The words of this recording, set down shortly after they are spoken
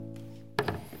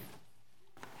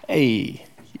Hey,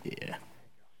 yeah.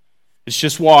 It's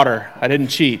just water. I didn't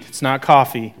cheat. It's not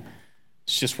coffee.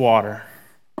 It's just water.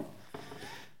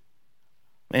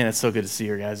 Man, it's so good to see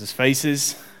your guys'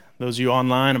 faces. Those of you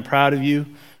online, I'm proud of you.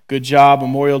 Good job,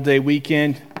 Memorial Day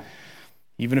weekend.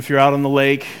 Even if you're out on the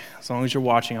lake, as long as you're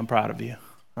watching, I'm proud of you.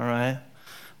 All right?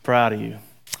 Proud of you.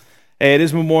 Hey, it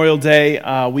is Memorial Day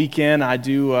weekend. I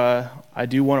do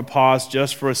want to pause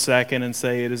just for a second and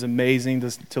say it is amazing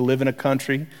to live in a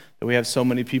country that we have so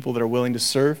many people that are willing to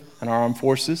serve in our armed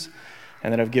forces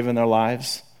and that have given their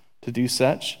lives to do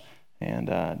such.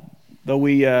 And though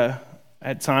we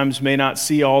at times may not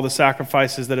see all the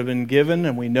sacrifices that have been given,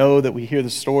 and we know that we hear the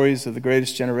stories of the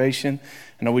greatest generation.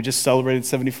 I know we just celebrated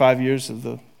 75 years of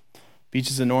the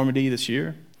beaches of Normandy this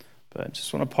year, but I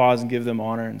just want to pause and give them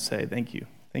honor and say thank you.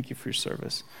 Thank you for your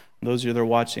service. And those of you that are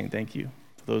watching, thank you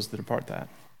for those that are part of that.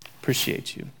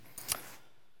 Appreciate you.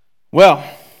 Well,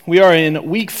 we are in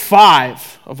week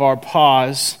 5 of our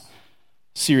pause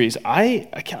series. I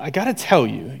got to tell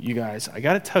you, you guys,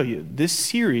 this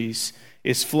series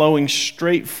is flowing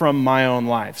straight from my own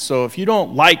life. So if you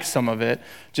don't like some of it,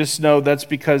 just know that's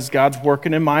because God's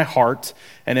working in my heart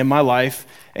and in my life.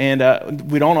 And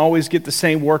we don't always get the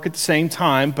same work at the same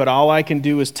time, but all I can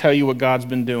do is tell you what God's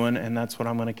been doing, and that's what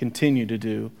I'm going to continue to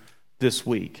do this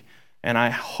week. And I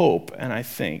hope and I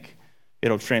think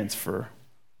it'll transfer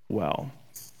well.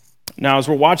 Now, as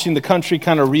we're watching the country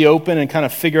kind of reopen and kind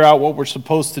of figure out what we're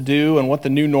supposed to do and what the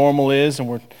new normal is,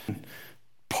 and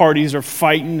parties are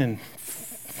fighting and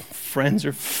friends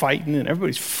are fighting and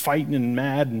everybody's fighting and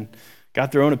mad and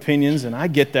got their own opinions, and I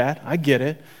get that. I get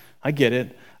it.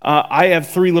 I have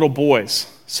 3 little boys,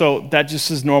 so that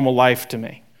just is normal life to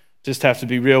me. Just have to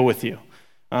be real with you.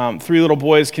 3 little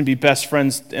boys can be best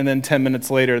friends, and then 10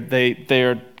 minutes later, they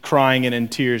are crying and in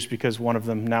tears because one of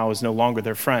them now is no longer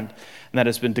their friend, and that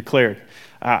has been declared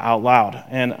out loud.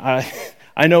 And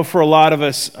I know for a lot of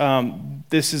us,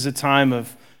 this is a time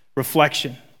of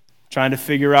reflection, trying to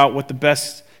figure out what the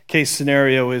best case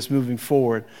scenario is moving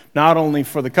forward, not only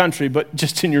for the country, but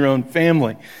just in your own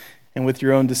family and with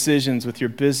your own decisions, with your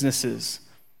businesses.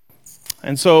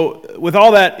 And so with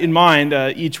all that in mind,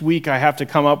 each week I have to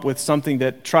come up with something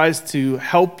that tries to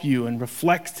help you and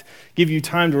reflect, give you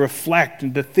time to reflect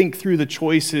and to think through the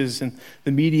choices and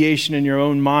the mediation in your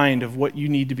own mind of what you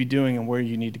need to be doing and where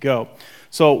you need to go.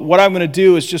 So what I'm going to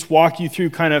do is just walk you through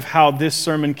kind of how this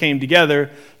sermon came together,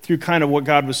 through kind of what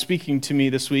God was speaking to me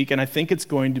this week, and I think it's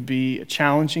going to be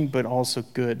challenging but also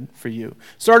good for you.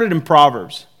 Started in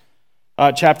Proverbs,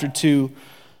 chapter 2,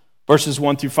 verses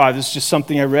 1 through 5. This is just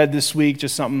something I read this week,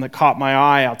 just something that caught my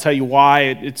eye. I'll tell you why.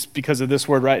 It's because of this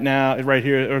word right now, right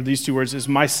here, or these 2 words, is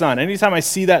my son. Anytime I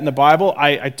see that in the Bible,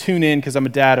 I tune in because I'm a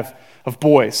dad of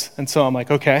boys. And so I'm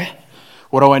like, okay,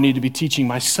 what do I need to be teaching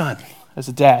my son as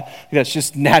a dad? That's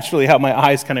just naturally how my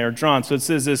eyes kind of are drawn. So it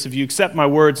says this: if you accept my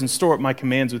words and store up my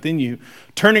commands within you,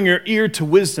 turning your ear to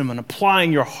wisdom and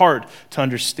applying your heart to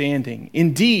understanding.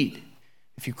 Indeed,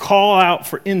 if you call out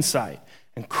for insight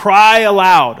and cry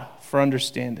aloud for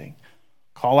understanding.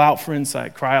 Call out for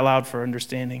insight, cry aloud for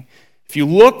understanding. If you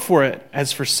look for it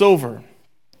as for silver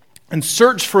and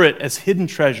search for it as hidden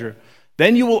treasure,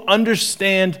 then you will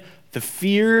understand the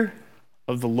fear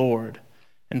of the Lord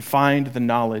and find the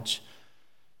knowledge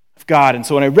of God. And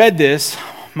so when I read this,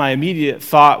 my immediate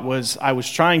thought was I was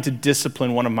trying to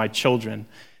discipline one of my children,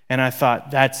 and I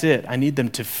thought, that's it. I need them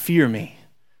to fear me,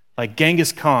 like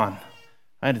Genghis Khan.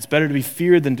 Right? It's better to be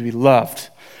feared than to be loved.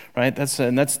 Right? That's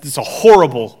a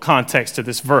horrible context to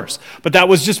this verse. But that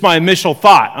was just my initial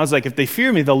thought. I was like, if they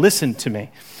fear me, they'll listen to me.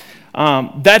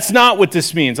 That's not what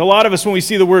this means. A lot of us, when we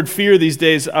see the word fear these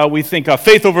days, we think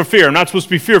faith over fear. I'm not supposed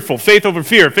to be fearful. Faith over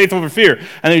fear. Faith over fear.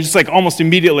 And they're just like almost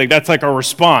immediately, that's like our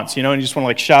response, and you just want to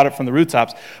like shout it from the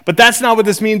rooftops. But that's not what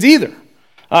this means either.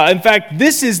 In fact,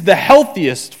 this is the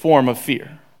healthiest form of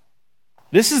fear.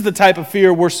 This is the type of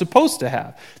fear we're supposed to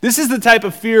have. This is the type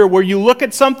of fear where you look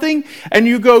at something and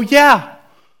you go, yeah,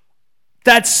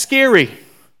 that's scary.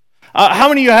 How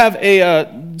many of you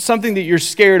have something that you're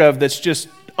scared of that's just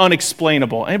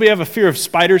unexplainable? Anybody have a fear of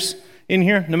spiders in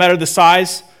here, no matter the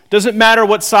size? Doesn't matter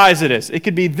what size it is. It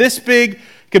could be this big,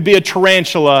 it could be a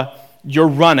tarantula. You're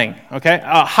running, okay?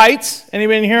 Heights,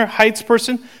 anybody in here? Heights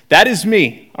person? That is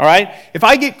me, all right? If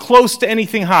I get close to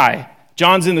anything high,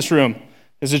 John's in this room.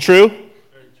 Is it true?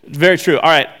 Very true. All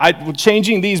right,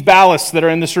 changing these ballasts that are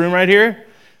in this room right here,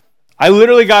 I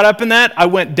literally got up in that. I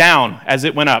went down as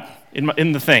it went up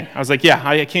in the thing. I was like, yeah,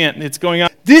 I can't. It's going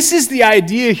up. This is the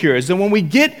idea here, is that when we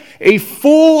get a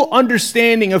full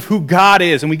understanding of who God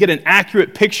is and we get an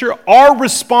accurate picture, our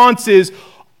response is,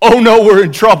 oh no, we're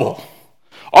in trouble.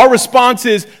 Our response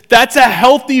is, that's a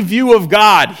healthy view of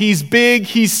God. He's big,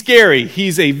 he's scary.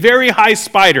 He's a very high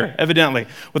spider, evidently,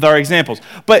 with our examples.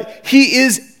 But he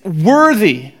is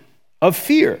worthy of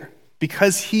fear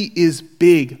because he is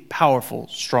big, powerful,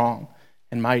 strong,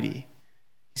 and mighty.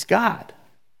 He's God.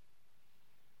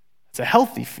 It's a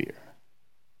healthy fear.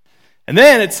 And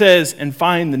then it says, and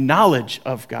find the knowledge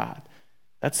of God.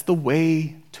 That's the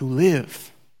way to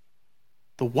live.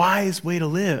 The wise way to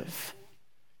live.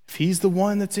 If he's the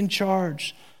one that's in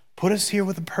charge, put us here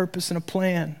with a purpose and a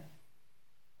plan.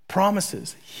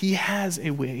 Promises. He has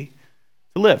a way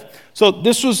to live. So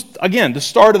this was, again, the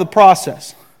start of the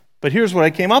process. But here's what I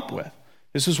came up with.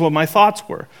 This is what my thoughts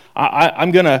were.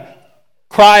 I'm going to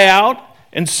cry out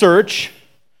and search,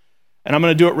 and I'm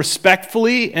going to do it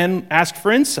respectfully and ask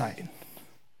for insight.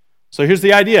 So here's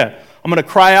the idea. I'm going to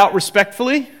cry out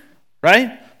respectfully, right?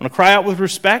 I'm going to cry out with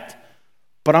respect,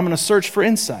 but I'm going to search for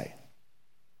insight.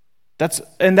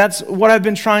 That's what I've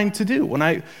been trying to do. When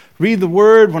I read the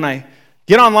Word, when I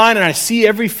get online and I see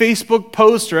every Facebook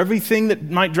post or everything that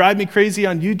might drive me crazy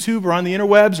on YouTube or on the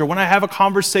interwebs, or when I have a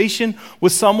conversation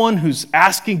with someone who's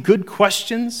asking good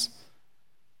questions,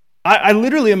 I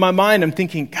literally in my mind I'm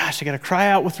thinking, gosh, I got to cry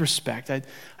out with respect.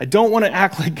 I don't want to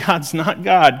act like God's not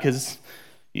God because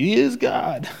he is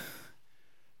God.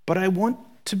 But I want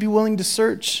to be willing to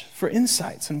search for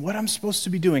insights and what I'm supposed to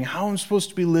be doing, how I'm supposed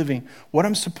to be living, what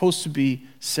I'm supposed to be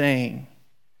saying.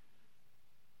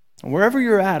 And wherever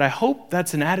you're at, I hope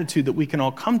that's an attitude that we can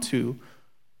all come to,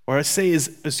 or I say is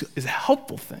a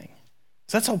helpful thing.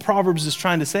 So that's all Proverbs is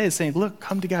trying to say, is saying, look,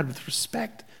 come to God with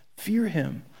respect, fear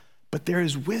him, but there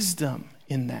is wisdom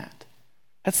in that.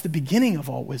 That's the beginning of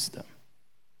all wisdom.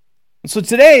 And so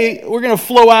today, we're going to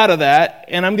flow out of that,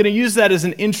 and I'm going to use that as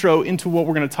an intro into what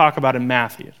we're going to talk about in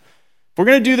Matthew. If we're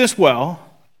going to do this well,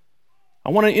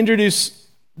 I want to introduce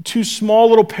two small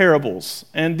little parables.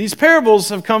 And these parables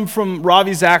have come from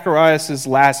Ravi Zacharias'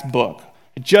 last book.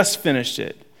 I just finished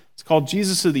it. It's called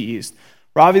Jesus of the East.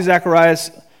 Ravi Zacharias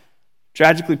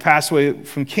tragically passed away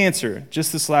from cancer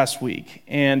just this last week,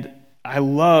 and I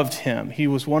loved him. He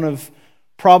was one of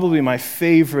probably my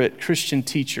favorite Christian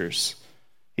teachers.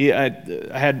 I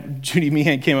had Judy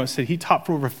Meehan came up and said he taught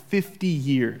for over 50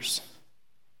 years.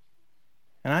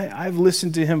 And I've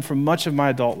listened to him for much of my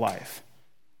adult life.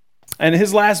 And in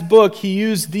his last book, he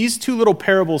used these two little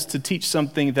parables to teach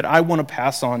something that I want to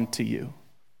pass on to you.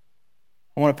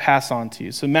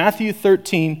 So Matthew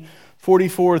 13,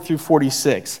 44 through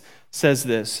 46 says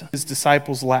this. His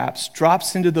disciples' laps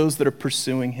drops into those that are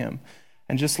pursuing him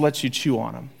and just lets you chew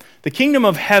on them. The kingdom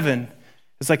of heaven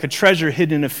is like a treasure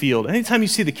hidden in a field. Anytime you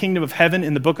see the kingdom of heaven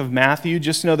in the book of Matthew,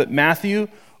 just know that Matthew,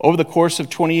 over the course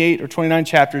of 28 or 29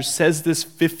 chapters, says this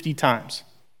 50 times.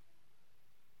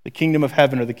 The kingdom of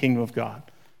heaven or the kingdom of God.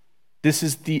 This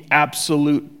is the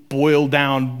absolute boiled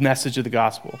down message of the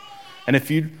gospel. And if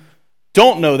you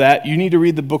don't know that, you need to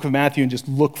read the book of Matthew and just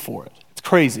look for it. It's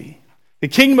crazy. The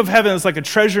kingdom of heaven is like a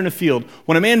treasure in a field.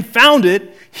 When a man found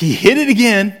it, he hid it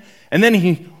again, and then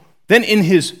in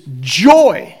his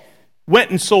joy went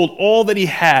and sold all that he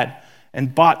had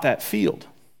and bought that field.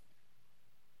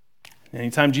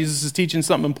 Anytime Jesus is teaching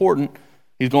something important,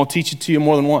 he's going to teach it to you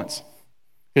more than once.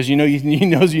 Because he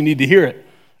knows you need to hear it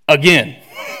again.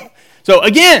 So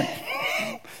again,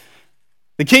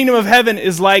 the kingdom of heaven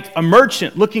is like a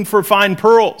merchant looking for fine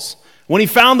pearls. When he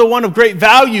found the one of great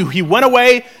value, he went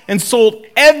away and sold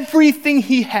everything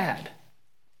he had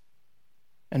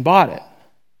and bought it.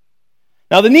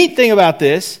 Now the neat thing about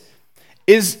this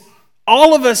is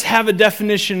all of us have a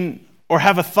definition or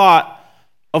have a thought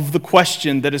of the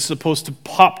question that is supposed to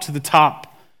pop to the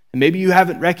top. And maybe you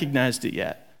haven't recognized it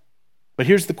yet. But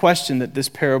here's the question that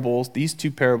these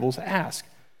two parables ask.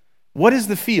 What is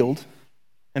the field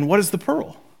and what is the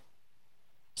pearl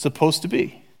supposed to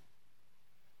be?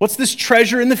 What's this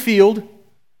treasure in the field?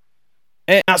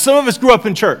 And now some of us grew up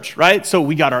in church, right? So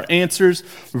we got our answers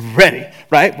ready,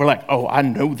 right? We're like, oh, I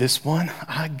know this one.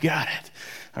 I got it,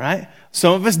 all right?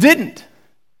 Some of us didn't.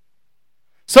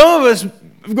 Some of us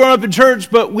have grown up in church,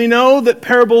 but we know that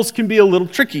parables can be a little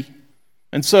tricky.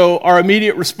 And so our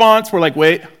immediate response, we're like,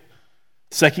 wait,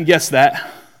 second guess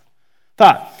that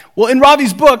thought. Well, in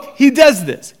Ravi's book, he does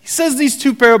this. He says these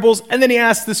two parables, and then he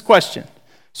asks this question.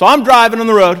 So I'm driving on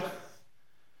the road.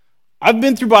 I've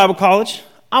been through Bible college.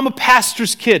 I'm a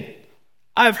pastor's kid.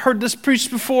 I've heard this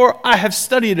preached before. I have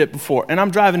studied it before. And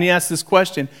I'm driving, and he asks this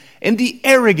question. And the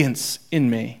arrogance in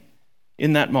me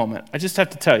in that moment, I just have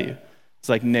to tell you, it's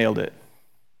like nailed it.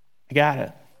 I got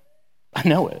it. I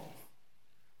know it.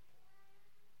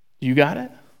 You got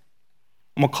it?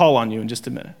 I'm going to call on you in just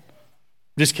a minute.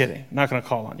 Just kidding. I'm not going to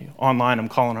call on you. Online, I'm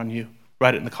calling on you.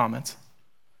 Write it in the comments.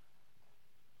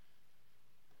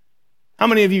 How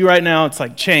many of you right now, it's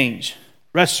like change,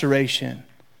 restoration,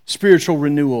 spiritual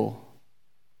renewal,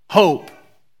 hope?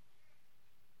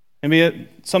 Maybe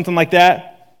something like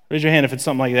that? Raise your hand if it's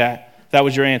something like that. That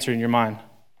was your answer in your mind.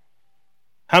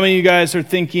 How many of you guys are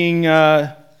thinking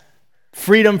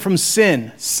freedom from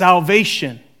sin,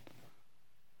 salvation? How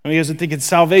many of you guys are thinking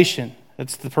salvation?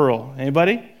 That's the pearl.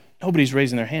 Anybody? Nobody's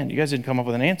raising their hand. You guys didn't come up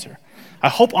with an answer. I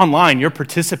hope online you're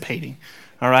participating,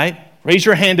 all right? Raise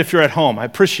your hand if you're at home. I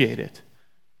appreciate it.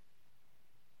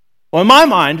 Well, in my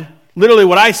mind, literally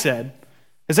what I said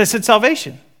is I said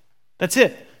salvation. That's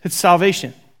it. It's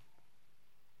salvation.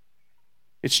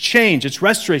 It's change. It's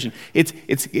restoration.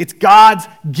 It's God's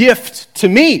gift to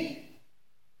me.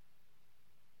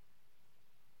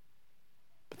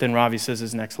 But then Ravi says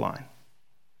his next line.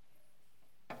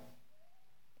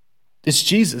 It's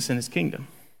Jesus and his kingdom.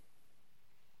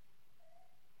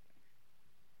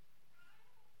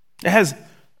 It has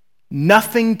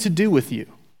nothing to do with you.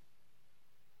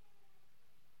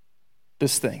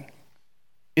 This thing.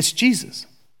 It's Jesus.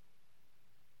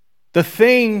 The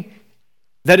thing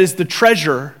that is the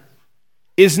treasure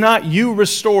is not you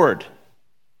restored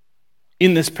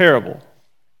in this parable.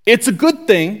 It's a good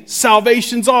thing.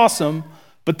 Salvation's awesome.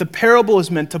 But the parable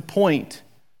is meant to point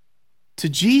to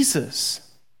Jesus.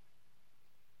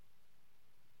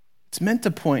 It's meant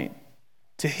to point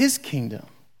to his kingdom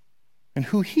and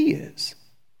who he is.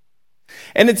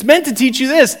 And it's meant to teach you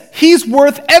this. He's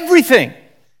worth everything.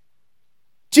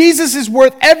 Jesus is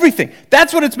worth everything.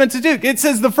 That's what it's meant to do. It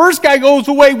says the first guy goes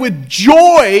away with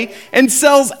joy and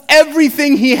sells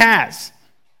everything he has.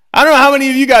 I don't know how many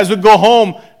of you guys would go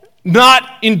home not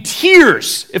in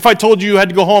tears if I told you you had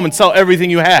to go home and sell everything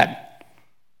you had.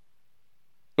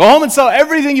 Go home and sell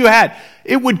everything you had.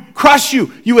 It would crush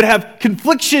you. You would have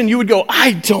confliction. You would go,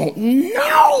 I don't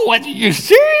know. What, are you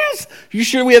serious? You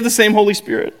sure we have the same Holy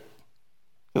Spirit?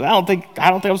 Because I don't think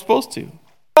I'm supposed to.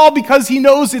 All because he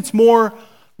knows it's more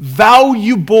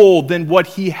valuable than what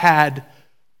he had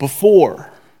before.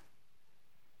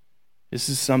 This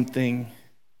is something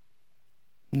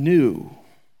new.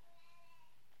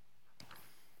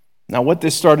 Now, what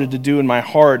this started to do in my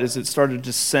heart is it started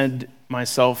to send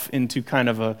myself into kind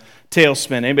of a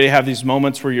tailspin. Anybody have these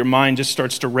moments where your mind just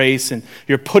starts to race and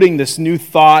you're putting this new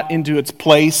thought into its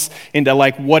place, into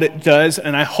like what it does?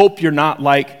 And I hope you're not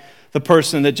like the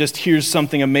person that just hears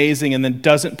something amazing and then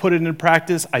doesn't put it into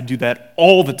practice. I do that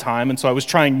all the time. And so I was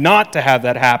trying not to have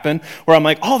that happen, where I'm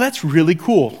like, oh, that's really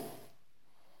cool.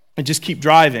 I just keep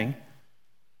driving.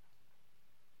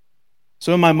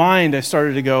 So in my mind, I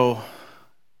started to go,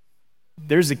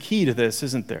 there's a key to this,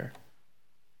 isn't there?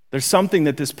 There's something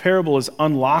that this parable is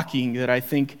unlocking that I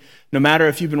think no matter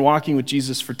if you've been walking with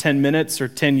Jesus for 10 minutes or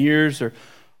 10 years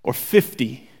or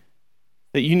 50,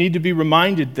 that you need to be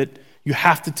reminded that you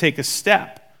have to take a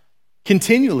step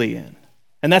continually in.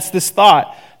 And that's this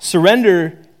thought.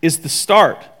 Surrender is the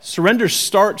start. Surrender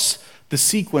starts the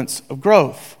sequence of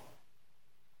growth.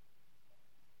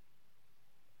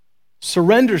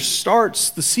 Surrender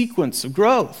starts the sequence of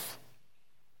growth.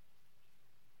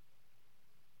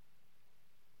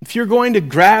 If you're going to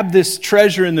grab this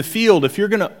treasure in the field, if you're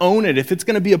going to own it, if it's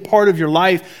going to be a part of your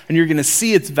life and you're going to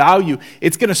see its value,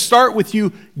 it's going to start with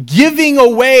you giving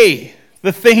away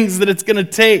the things that it's going to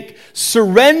take,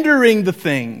 surrendering the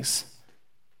things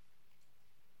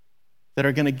that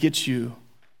are going to get you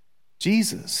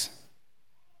Jesus,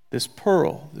 this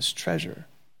pearl, this treasure.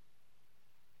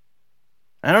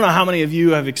 I don't know how many of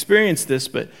you have experienced this,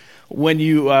 but when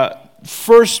you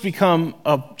first become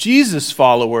a Jesus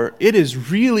follower, it is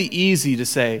really easy to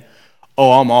say,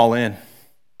 oh, I'm all in.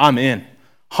 I'm in,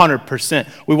 100%.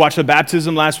 We watched the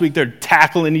baptism last week. They're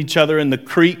tackling each other in the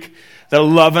creek. They're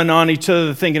loving on each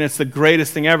other, thinking it's the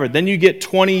greatest thing ever. Then you get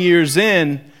 20 years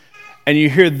in, and you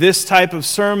hear this type of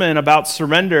sermon about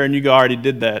surrender, and you go, I already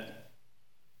did that.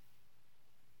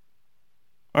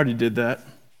 Already did that.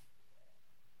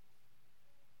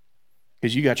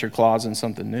 Because you got your claws in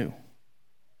something new.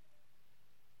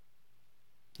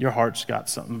 Your heart's got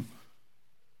something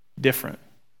different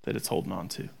that it's holding on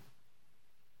to. And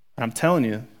I'm telling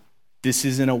you, this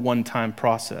isn't a one-time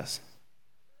process.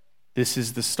 This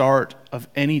is the start of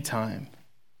any time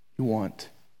you want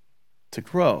to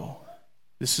grow.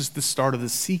 This is the start of the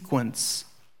sequence.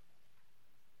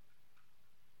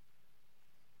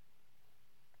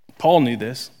 Paul knew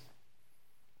this.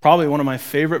 Probably one of my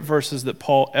favorite verses that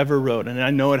Paul ever wrote, and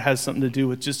I know it has something to do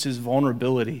with just his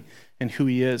vulnerability and who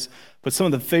he is. But some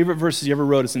of the favorite verses he ever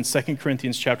wrote is in 2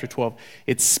 Corinthians chapter 12.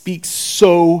 It speaks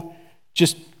so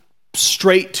just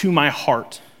straight to my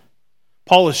heart.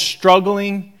 Paul is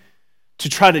struggling to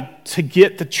try to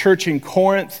get the church in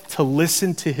Corinth to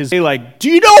listen to his, like, do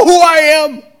you know who I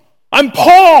am? I'm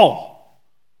Paul.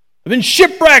 I've been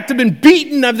shipwrecked. I've been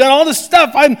beaten. I've done all this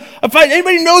stuff. If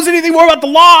anybody knows anything more about the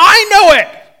law, I know it.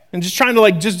 And just trying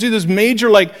to just do this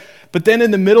major but then in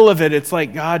the middle of it, it's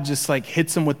like God just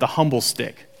hits him with the humble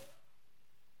stick.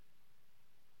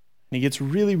 And he gets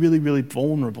really, really, really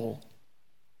vulnerable.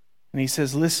 And he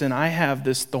says, listen, I have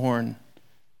this thorn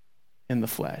in the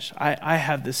flesh. I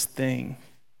have this thing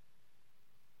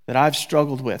that I've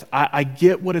struggled with. I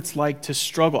get what it's like to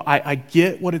struggle. I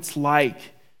get what it's like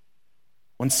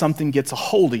when something gets a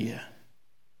hold of you. And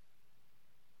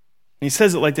he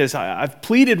says it like this, I've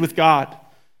pleaded with God.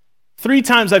 3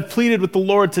 times I've pleaded with the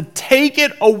Lord to take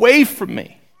it away from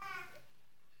me.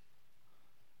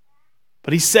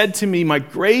 But he said to me, my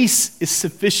grace is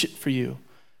sufficient for you.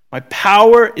 My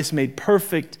power is made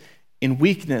perfect in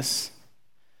weakness.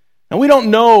 And we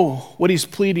don't know what he's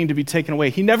pleading to be taken away.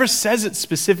 He never says it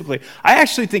specifically. I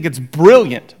actually think it's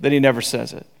brilliant that he never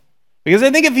says it. Because I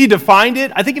think if he defined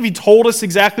it, I think if he told us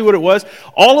exactly what it was,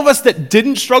 all of us that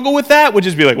didn't struggle with that would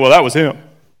just be like, well, that was him.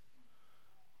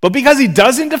 But because he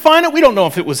doesn't define it, we don't know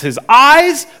if it was his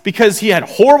eyes, because he had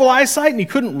horrible eyesight and he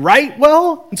couldn't write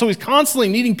well, and so he's constantly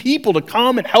needing people to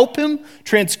come and help him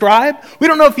transcribe. We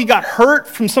don't know if he got hurt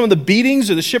from some of the beatings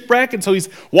or the shipwreck, and so he's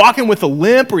walking with a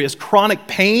limp or he has chronic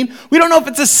pain. We don't know if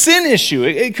it's a sin issue.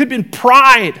 It could have been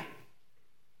pride.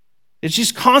 It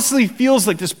just constantly feels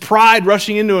like this pride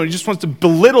rushing into him. He just wants to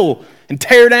belittle and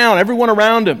tear down everyone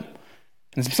around him.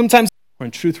 And sometimes,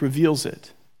 when truth reveals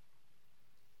it,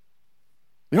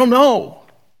 we don't know.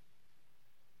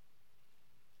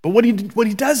 But what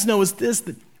he does know is this,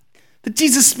 that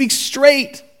Jesus speaks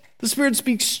straight. The Spirit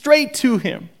speaks straight to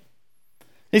him. And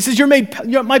he says,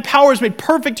 my power is made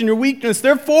perfect in your weakness.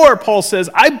 Therefore, Paul says,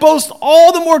 I boast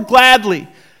all the more gladly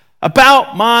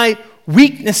about my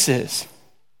weaknesses,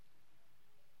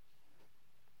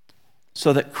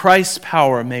 so that Christ's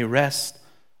power may rest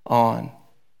on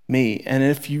me. And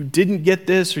if you didn't get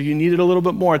this or you needed a little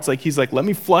bit more, it's like he's like, let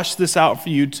me flush this out for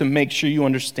you to make sure you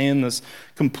understand this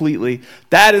completely.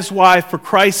 That is why, for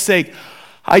Christ's sake,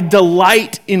 I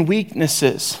delight in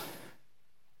weaknesses,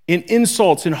 in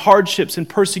insults, in hardships, in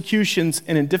persecutions,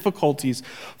 and in difficulties.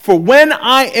 For when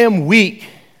I am weak,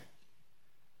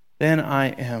 then I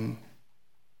am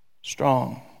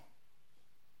strong.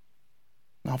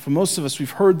 Now, for most of us,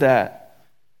 we've heard that.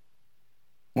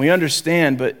 We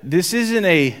understand, but this isn't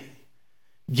a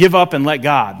give up and let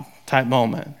God type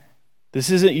moment. This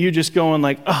isn't you just going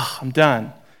like, oh, I'm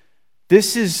done.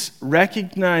 This is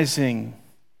recognizing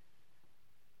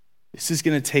this is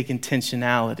going to take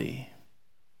intentionality.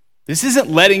 This isn't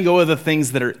letting go of the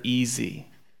things that are easy.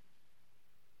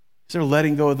 These are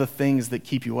letting go of the things that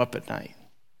keep you up at night,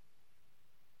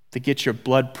 that get your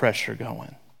blood pressure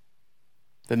going,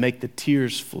 that make the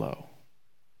tears flow,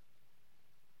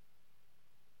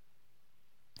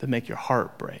 that make your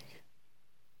heart break.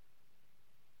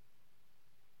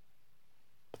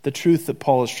 But the truth that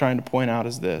Paul is trying to point out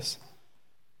is this: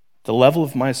 the level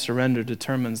of my surrender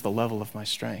determines the level of my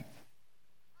strength.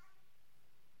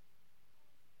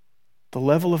 The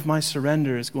level of my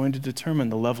surrender is going to determine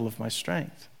the level of my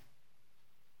strength.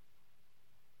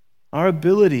 Our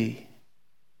ability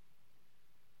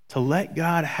to let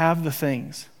God have the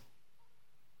things,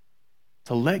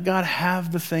 to let God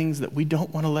have the things that we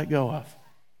don't want to let go of,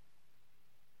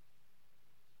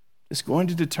 is going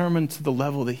to determine to the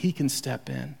level that he can step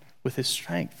in with his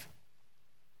strength.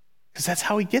 Because that's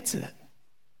how he gets it.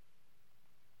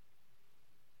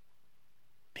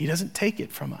 He doesn't take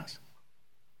it from us,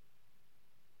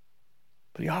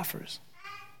 but he offers.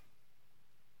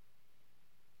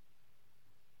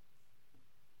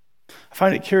 I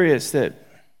find it curious that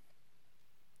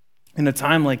in a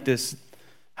time like this,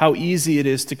 how easy it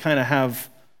is to kind of have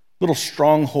little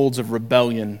strongholds of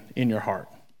rebellion in your heart.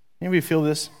 Anybody feel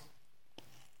this?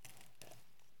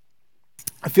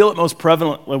 I feel it most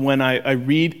prevalently when I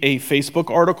read a Facebook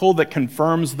article that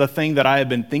confirms the thing that I have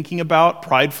been thinking about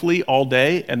pridefully all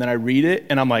day, and then I read it,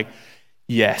 and I'm like,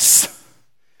 yes,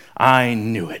 I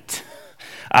knew it.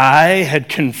 I had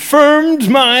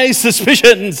confirmed my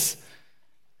suspicions.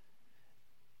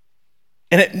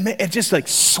 And it just like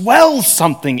swells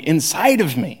something inside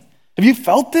of me. Have you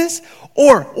felt this?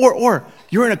 Or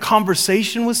you're in a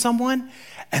conversation with someone,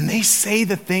 and they say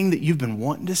the thing that you've been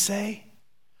wanting to say,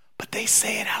 but they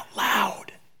say it out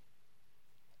loud,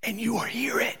 and you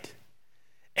hear it,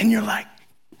 and you're like,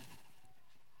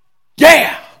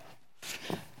 yeah,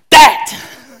 that,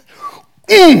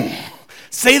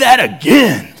 say that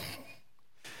again.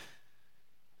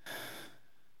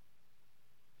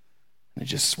 And it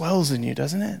just swells in you,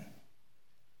 doesn't it?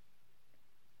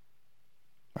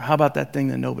 Or how about that thing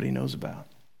that nobody knows about?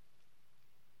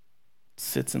 It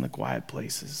sits in the quiet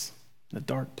places, the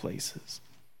dark places,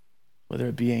 whether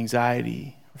it be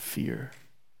anxiety or fear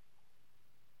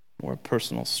or a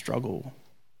personal struggle.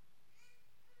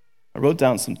 I wrote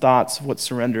down some thoughts of what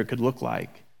surrender could look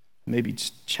like. Maybe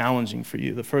just challenging for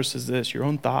you. The first is this: your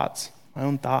own thoughts, my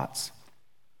own thoughts,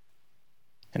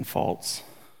 and faults,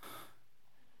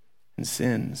 and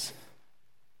sins.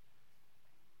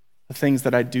 The things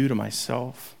that I do to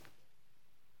myself.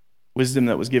 Wisdom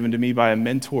that was given to me by a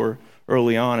mentor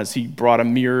early on as he brought a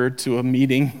mirror to a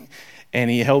meeting and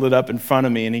he held it up in front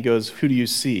of me and he goes, "Who do you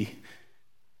see?"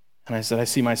 And I said, "I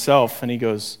see myself." And he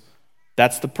goes,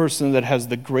 "That's the person that has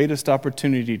the greatest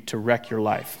opportunity to wreck your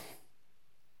life."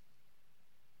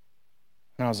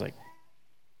 And I was like,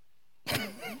 and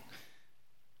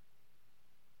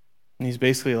he's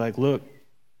basically like, "Look,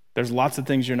 there's lots of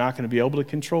things you're not going to be able to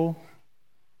control,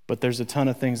 but there's a ton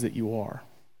of things that you are.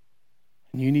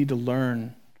 And you need to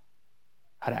learn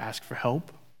how to ask for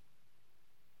help.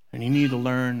 And you need to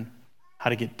learn how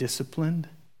to get disciplined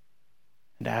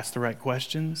and to ask the right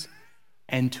questions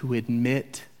and to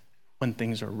admit when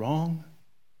things are wrong.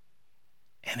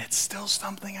 And it's still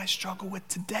something I struggle with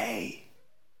today.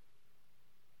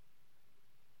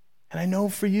 And I know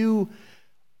for you,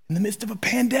 in the midst of a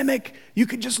pandemic, you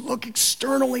could just look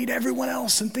externally to everyone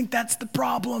else and think that's the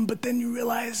problem, but then you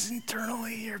realize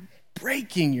internally you're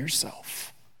breaking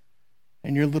yourself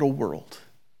and your little world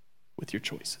with your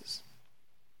choices.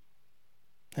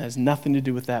 It has nothing to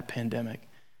do with that pandemic.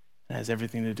 It has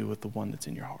everything to do with the one that's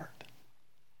in your heart.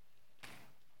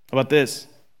 How about this?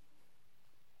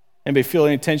 Anybody feel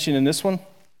any tension in this one?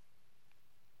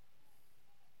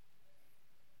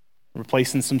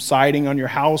 Replacing some siding on your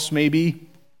house, maybe,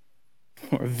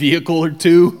 or a vehicle or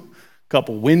two, a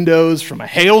couple windows from a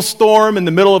hailstorm in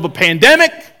the middle of a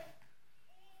pandemic.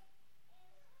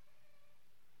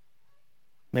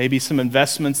 Maybe some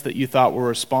investments that you thought were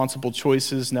responsible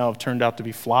choices now have turned out to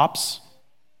be flops.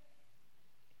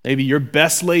 Maybe your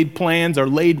best laid plans are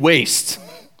laid waste.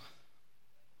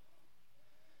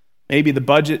 Maybe the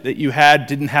budget that you had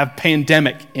didn't have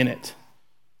pandemic in it.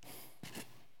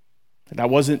 That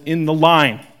wasn't in the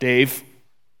line, Dave.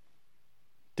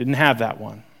 Didn't have that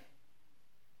one.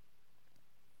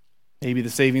 Maybe the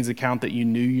savings account that you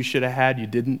knew you should have had, you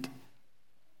didn't.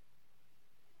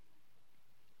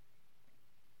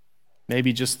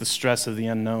 Maybe just the stress of the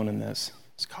unknown in this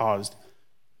has caused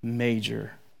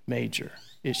major, major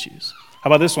issues. How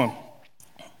about this one?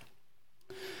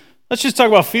 Let's just talk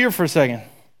about fear for a second.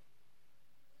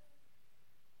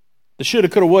 The shoulda,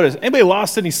 coulda, woulda. Anybody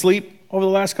lost any sleep over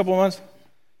the last couple of months?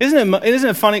 Isn't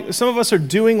it funny? Some of us are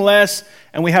doing less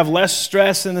and we have less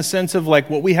stress in the sense of like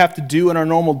what we have to do in our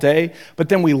normal day, but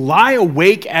then we lie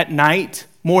awake at night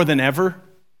more than ever.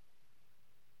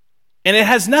 And it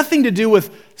has nothing to do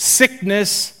with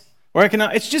sickness or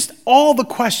economic. It's just all the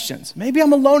questions. Maybe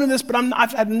I'm alone in this, but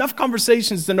I've had enough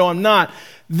conversations to know I'm not.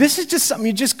 This is just something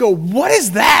you just go, what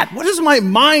is that? What is my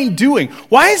mind doing?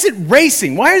 Why is it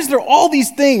racing? Why is there all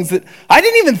these things that I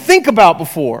didn't even think about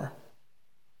before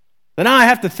that now I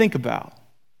have to think about?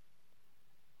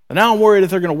 And now I'm worried if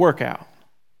they're going to work out.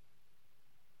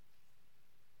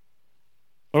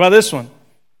 What about this one?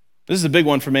 This is a big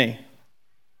one for me.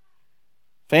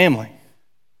 Family.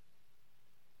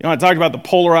 You know, I talked about the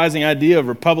polarizing idea of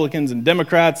Republicans and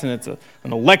Democrats, and it's an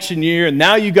election year, and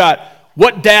now you got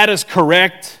what data is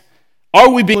correct. Are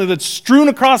we being that's strewn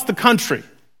across the country?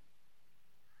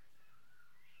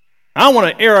 I don't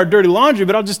want to air our dirty laundry,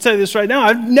 but I'll just tell you this right now.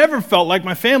 I've never felt like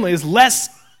my family is less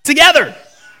together.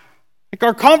 Like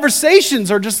our conversations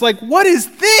are just like, what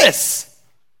is this?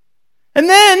 And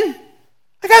then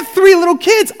I got 3 little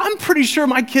kids. I'm pretty sure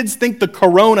my kids think the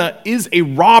corona is a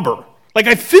robber, like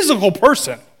a physical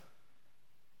person.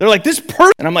 They're like, this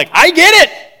person. And I'm like, I get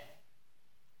it.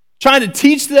 Trying to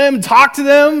teach them, talk to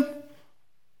them,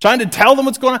 trying to tell them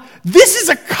what's going on. This is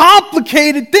a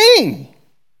complicated thing.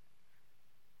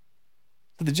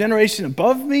 To the generation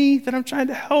above me that I'm trying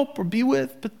to help or be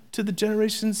with, but to the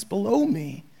generations below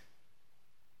me.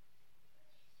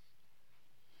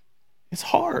 It's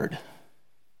hard.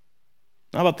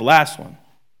 How about the last one?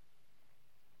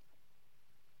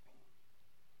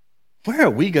 Where are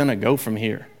we going to go from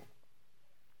here?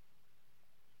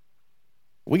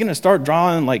 Are we going to start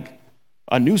drawing like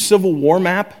a new Civil War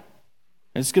map?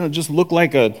 And it's going to just look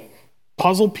like a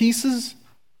puzzle pieces?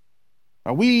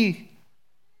 Are we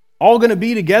all going to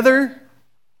be together?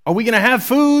 Are we going to have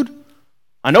food?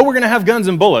 I know we're going to have guns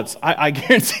and bullets. I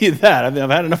guarantee you that. I've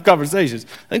had enough conversations.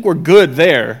 I think we're good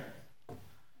there.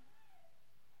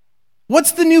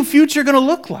 What's the new future going to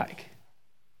look like?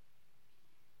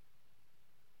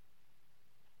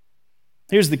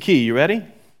 Here's the key. You ready?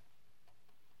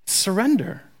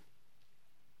 Surrender.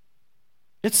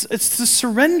 It's to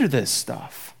surrender this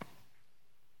stuff.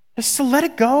 It's to let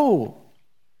it go.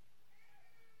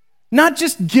 Not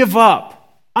just give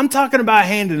up. I'm talking about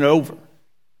handing it over.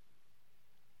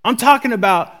 I'm talking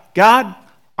about, God,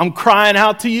 I'm crying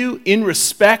out to you in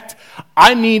respect.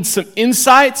 I need some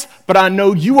insights, but I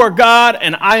know you are God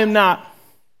and I am not.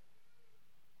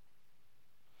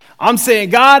 I'm saying,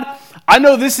 God, I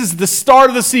know this is the start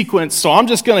of the sequence, so I'm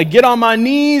just going to get on my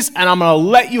knees and I'm going to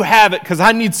let you have it because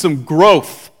I need some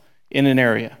growth in an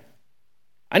area.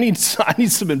 I need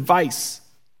some advice.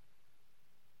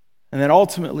 And then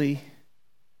ultimately,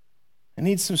 I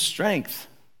need some strength.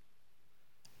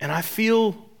 And I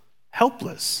feel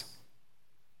helpless.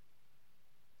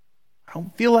 I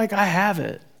don't feel like I have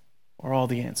it or all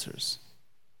the answers.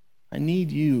 I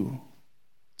need you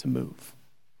to move.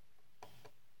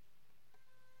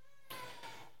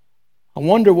 I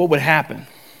wonder what would happen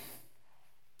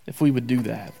if we would do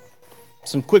that.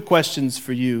 Some quick questions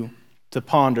for you to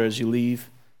ponder as you leave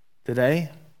today.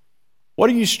 What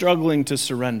are you struggling to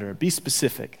surrender? Be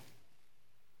specific.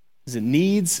 Is it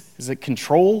needs? Is it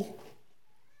control?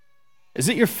 Is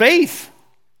it your faith?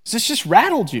 Has this just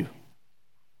rattled you?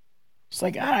 It's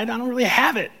like, I don't really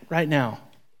have it right now.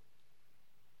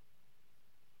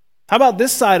 How about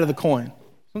this side of the coin?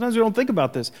 Sometimes we don't think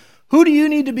about this. Who do you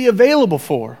need to be available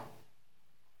for?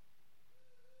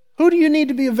 Who do you need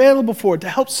to be available for to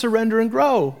help surrender and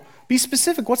grow? Be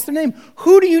specific. What's their name?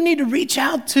 Who do you need to reach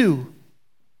out to?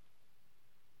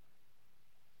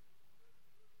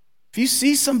 If you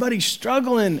see somebody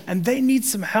struggling and they need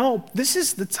some help, this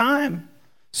is the time.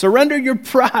 Surrender your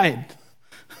pride.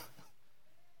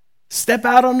 Step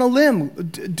out on a limb.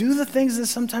 Do the things that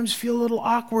sometimes feel a little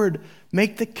awkward.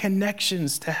 Make the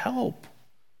connections to help.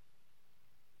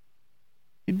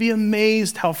 You'd be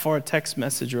amazed how far a text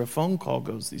message or a phone call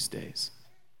goes these days.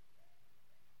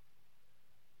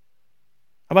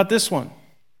 How about this one?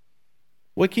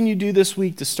 What can you do this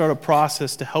week to start a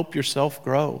process to help yourself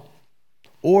grow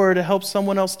or to help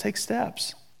someone else take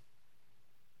steps?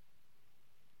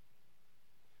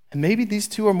 And maybe these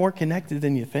two are more connected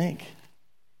than you think.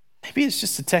 Maybe it's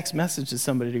just a text message to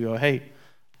somebody to go, hey,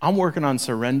 I'm working on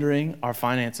surrendering our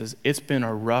finances. It's been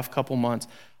a rough couple months.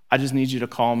 I just need you to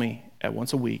call me at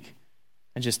once a week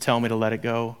and just tell me to let it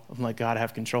go and let God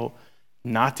have control.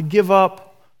 Not to give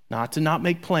up, not to not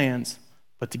make plans,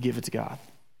 but to give it to God.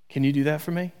 Can you do that for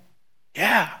me?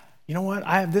 Yeah. You know what?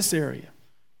 I have this area.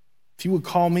 If you would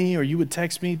call me or you would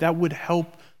text me, that would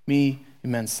help me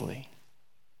immensely.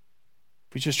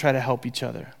 We just try to help each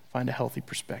other find a healthy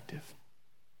perspective.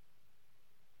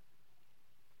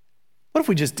 What if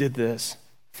we just did this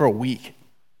for a week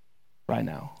right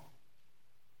now?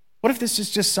 What if this is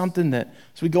just something that,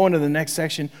 as we go into the next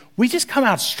section, we just come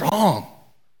out strong?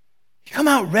 You come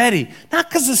out ready, not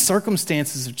because the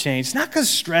circumstances have changed, not because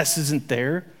stress isn't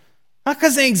there, not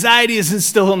because anxiety isn't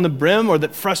still on the brim or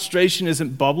that frustration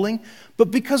isn't bubbling, but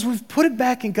because we've put it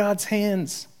back in God's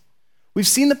hands. We've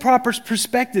seen the proper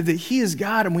perspective that He is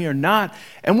God and we are not,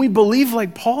 and we believe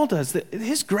like Paul does, that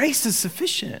His grace is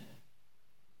sufficient.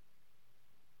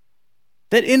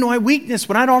 That in my weakness,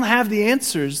 when I don't have the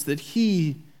answers, that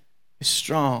He is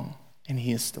strong and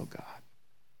He is still God.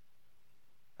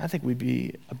 I think we'd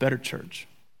be a better church.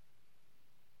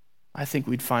 I think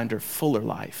we'd find a fuller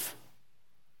life.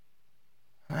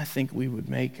 I think we would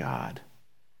make God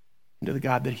into the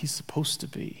God that He's supposed to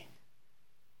be.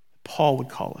 Paul would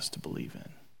call us to believe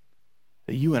in.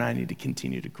 That you and I need to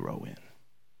continue to grow in.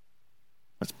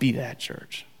 Let's be that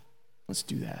church. Let's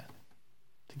do that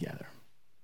together.